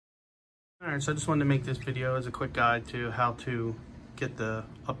Alright, so I just wanted to make this video as a quick guide to how to get the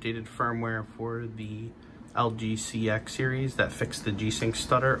updated firmware for the LG CX series that fixed the Gsync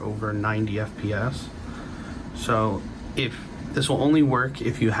stutter over 90 FPS. So if this will only work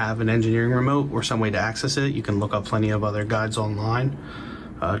if you have an engineering remote or some way to access it. You can look up plenty of other guides online.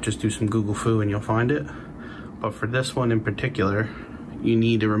 Just do some Google foo and you'll find it. But for this one in particular, you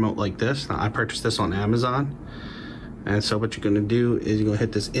need a remote like this. Now, I purchased this on Amazon. And so what you're gonna do is you're gonna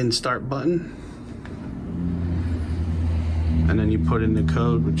hit this in start button. And then you put in the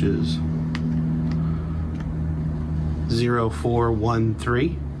code, which is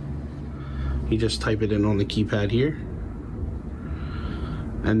 0413. You just type it in on the keypad here.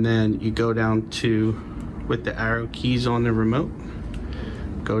 And then you go down to, with the arrow keys on the remote,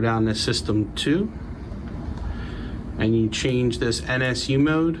 go down to System 2, and you change this NSU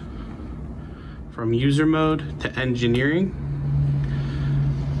mode from user mode to engineering,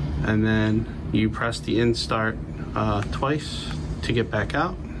 and then you press the in start twice to get back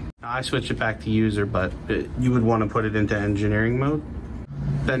out. Now, I switched it back to user, but you would want to put it into engineering mode.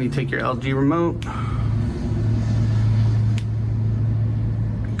 Then you take your LG remote,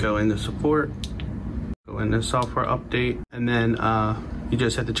 go into support, go into software update, and then you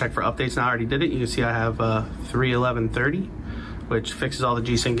just hit to check for updates. Now I already did it. You can see I have 3.11.30, which fixes all the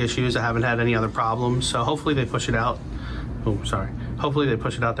Gsync issues. I haven't had any other problems, so hopefully they push it out. Oh, sorry. Hopefully they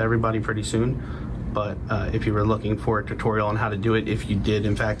push it out to everybody pretty soon. But if you were looking for a tutorial on how to do it, if you did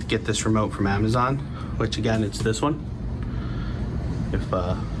in fact get this remote from Amazon, which again, it's this one. If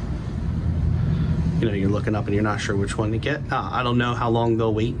you know, you're looking up and you're not sure which one to get. I don't know how long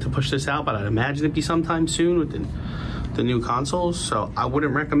they'll wait to push this out, but I'd imagine it'd be sometime soon with the new consoles. So I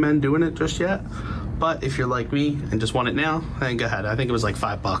wouldn't recommend doing it just yet. But if you're like me and just want it now, then go ahead. I think it was like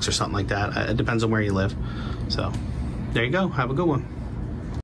 $5 or something like that. It depends on where you live. So there you go. Have a good one.